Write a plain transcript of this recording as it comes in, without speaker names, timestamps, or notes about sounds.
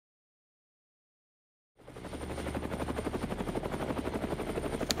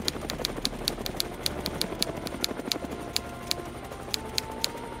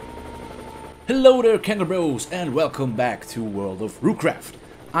Hello there, kangaroos, and welcome back to World of Roocraft.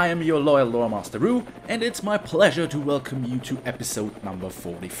 I am your loyal lore master Roo, and it's my pleasure to welcome you to episode number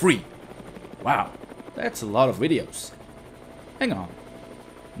 43. Wow, that's a lot of videos. Hang on,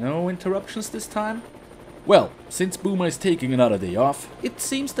 no interruptions this time? Well, since Boomer is taking another day off, it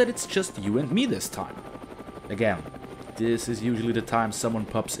seems that it's just you and me this time. Again, this is usually the time someone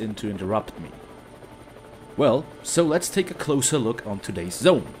pops in to interrupt me. Well, so let's take a closer look on today's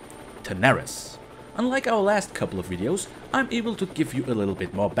zone. Tanaris. Unlike our last couple of videos, I'm able to give you a little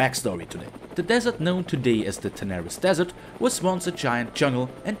bit more backstory today. The desert known today as the Tanaris Desert was once a giant jungle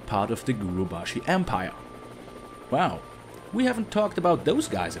and part of the Gurubashi Empire. Wow, we haven't talked about those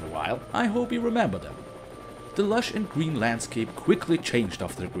guys in a while. I hope you remember them. The lush and green landscape quickly changed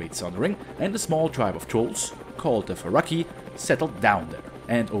after the Great Sundering, and a small tribe of trolls, called the Faraki, settled down there,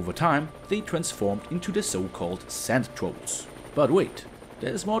 and over time they transformed into the so-called Sand Trolls. But wait,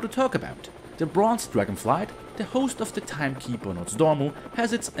 there's more to talk about. The bronze dragonflight, the host of the timekeeper Notsdormu,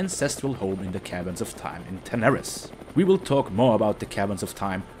 has its ancestral home in the Caverns of Time in Tanaris. We will talk more about the Caverns of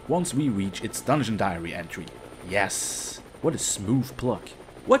Time once we reach its dungeon diary entry. Yes, what a smooth plug.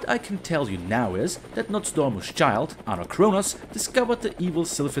 What I can tell you now is that Notsdormu's child, Anachronos, discovered the evil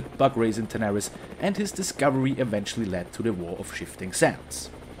Sylphid bug race in Tanaris, and his discovery eventually led to the War of Shifting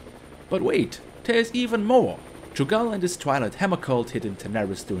Sands. But wait, there's even more. Cho'Gall and his Twilight Hammer cult hid in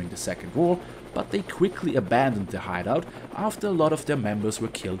Tanaris during the Second War, but they quickly abandoned the hideout after a lot of their members were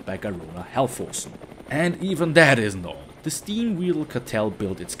killed by Garona Hellforsen. And even that isn't all. The Steamweedle cartel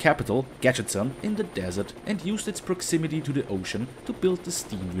built its capital, Gadgetzan, in the desert and used its proximity to the ocean to build the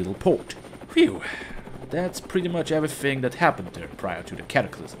Steamweedle port. Phew, that's pretty much everything that happened there prior to the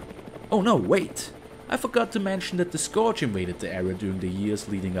Cataclysm. Oh no, wait! I forgot to mention that the Scourge invaded the area during the years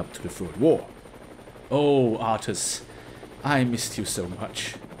leading up to the Third War. Oh, Artus, I missed you so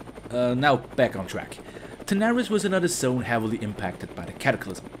much. Now back on track. Tanaris was another zone heavily impacted by the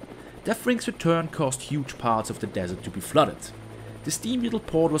Cataclysm. Deathwing's return caused huge parts of the desert to be flooded. The Steamweedle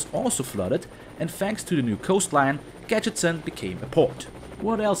port was also flooded, and thanks to the new coastline, Gadgetzan became a port.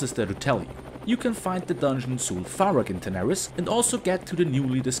 What else is there to tell you? You can find the dungeon Sul-Farak in Tanaris, and also get to the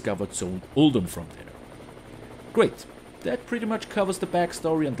newly discovered zone Uldum from there. Great, that pretty much covers the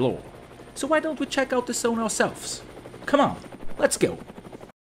backstory and lore. So why don't we check out the zone ourselves? Come on, let's go!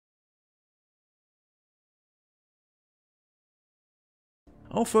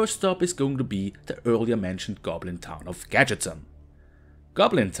 Our first stop is going to be the earlier mentioned Goblin town of Gadgetzan.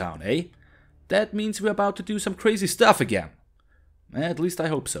 Goblin town, eh? That means we're about to do some crazy stuff again. At least I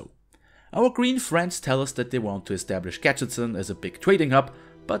hope so. Our green friends tell us that they want to establish Gadgetzan as a big trading hub,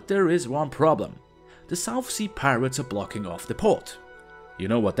 but there is one problem. The South Sea pirates are blocking off the port. You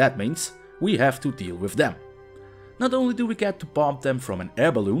know what that means? We have to deal with them. Not only do we get to bomb them from an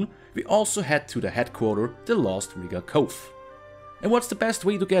air balloon, we also head to the headquarters, the Lost Rigger Cove. And what's the best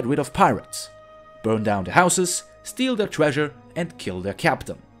way to get rid of pirates? Burn down the houses, steal their treasure, and kill their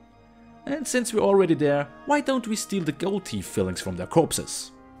captain. And since we're already there, why don't we steal the gold teeth fillings from their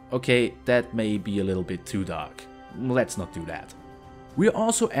corpses? Okay, that may be a little bit too dark. Let's not do that. We are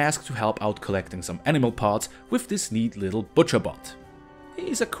also asked to help out collecting some animal parts with this neat little butcher bot.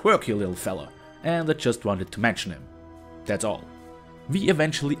 He's a quirky little fella, and I just wanted to mention him. That's all. We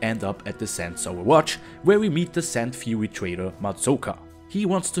eventually end up at the Sand Sower Watch, where we meet the Sand Fury trader Matsuoka. He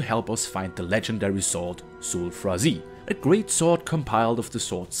wants to help us find the legendary sword Sul-Frazi, a great sword compiled of the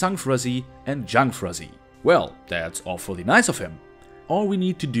swords Sang-Frazi and Jang-Frazi. Well, that's awfully nice of him. All we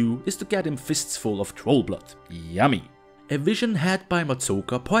need to do is to get him fists full of troll blood. Yummy! A vision had by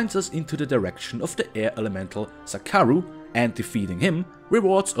Matsuoka points us into the direction of the air elemental Sakaru, and defeating him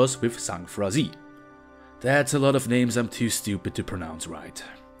rewards us with Sang-Frazi. That's a lot of names I'm too stupid to pronounce right.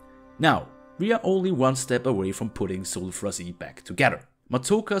 Now, we are only one step away from putting Sul-Frazi back together.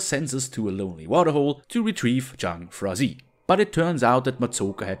 Matsuoka sends us to a lonely waterhole to retrieve Jang-Frazi. But it turns out that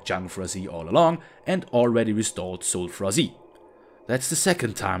Matsuoka had Jang-Frazi all along and already restored Sul-Frazi. That's the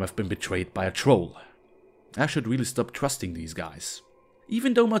second time I've been betrayed by a troll. I should really stop trusting these guys.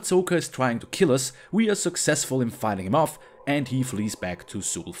 Even though Matsuoka is trying to kill us, we are successful in fighting him off, and he flees back to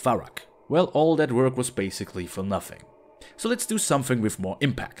Sul-Farak. Well, all that work was basically for nothing. So let's do something with more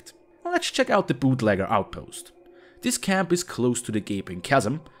impact. Let's check out the Bootlegger Outpost. This camp is close to the Gaping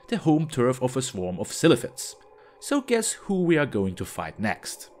Chasm, the home turf of a swarm of Sylphids. So guess who we are going to fight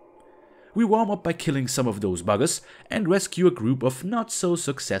next? We warm up by killing some of those buggers and rescue a group of not so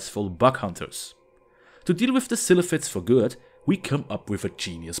successful bug hunters. To deal with the Sylphids for good, we come up with a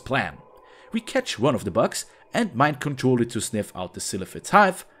genius plan. We catch one of the bugs and mind control it to sniff out the Sylphid's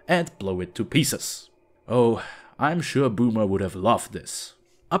hive and blow it to pieces. Oh, I'm sure Boomer would have loved this.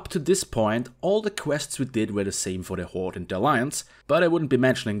 Up to this point, all the quests we did were the same for the Horde and the Alliance, but I wouldn't be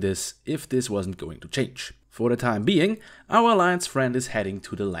mentioning this if this wasn't going to change. For the time being, our Alliance friend is heading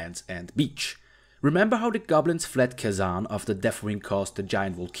to the Land's End Beach. Remember how the goblins fled Kazan after Deathwing caused the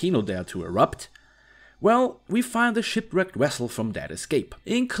giant volcano there to erupt? Well, we find a shipwrecked vessel from that escape,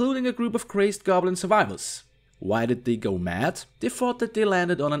 including a group of crazed goblin survivors. Why did they go mad? They thought that they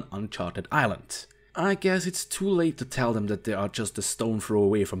landed on an uncharted island. I guess it's too late to tell them that they are just a stone throw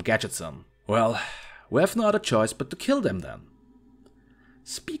away from Gadgetzan. Well, we have no other choice but to kill them then.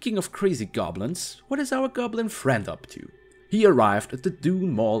 Speaking of crazy goblins, what is our goblin friend up to? He arrived at the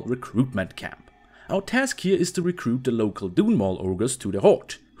Dune Mall recruitment camp. Our task here is to recruit the local Dune Mall ogres to the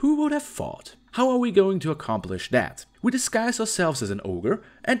Horde. Who would have thought? How are we going to accomplish that? We disguise ourselves as an ogre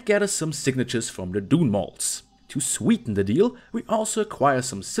and gather some signatures from the Dune Malls. To sweeten the deal, we also acquire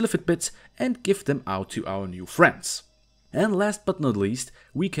some Silphid bits and give them out to our new friends. And last but not least,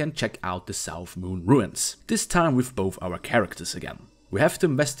 we can check out the South Moon ruins, this time with both our characters again. We have to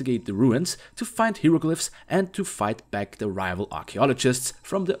investigate the ruins to find hieroglyphs and to fight back the rival archaeologists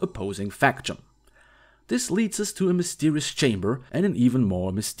from the opposing faction. This leads us to a mysterious chamber and an even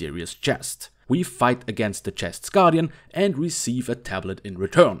more mysterious chest. We fight against the chest's guardian and receive a tablet in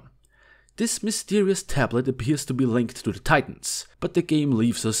return. This mysterious tablet appears to be linked to the Titans, but the game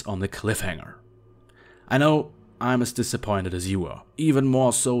leaves us on a cliffhanger. I know, I'm as disappointed as you are, even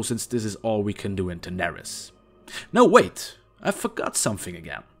more so since this is all we can do in Tanaris. No, wait, I forgot something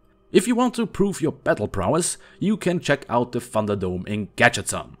again. If you want to prove your battle prowess, you can check out the Thunderdome in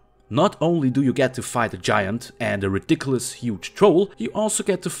Gadgetzan. Not only do you get to fight a giant and a ridiculous huge troll, you also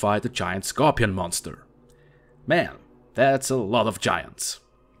get to fight a giant scorpion monster. Man, that's a lot of giants.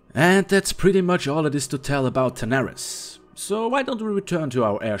 And that's pretty much all it is to tell about Tanaris. So why don't we return to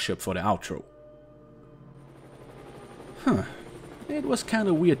our airship for the outro? It was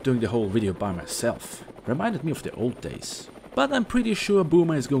kinda weird doing the whole video by myself. Reminded me of the old days. But I'm pretty sure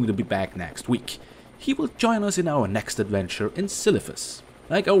Boomer is going to be back next week. He will join us in our next adventure in Silphus.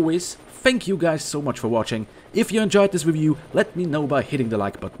 Like always, thank you guys so much for watching. If you enjoyed this review, let me know by hitting the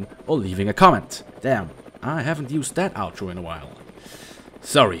like button or leaving a comment. Damn, I haven't used that outro in a while.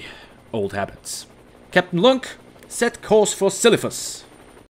 Sorry, old habits. Captain Lunk, set course for Silphus.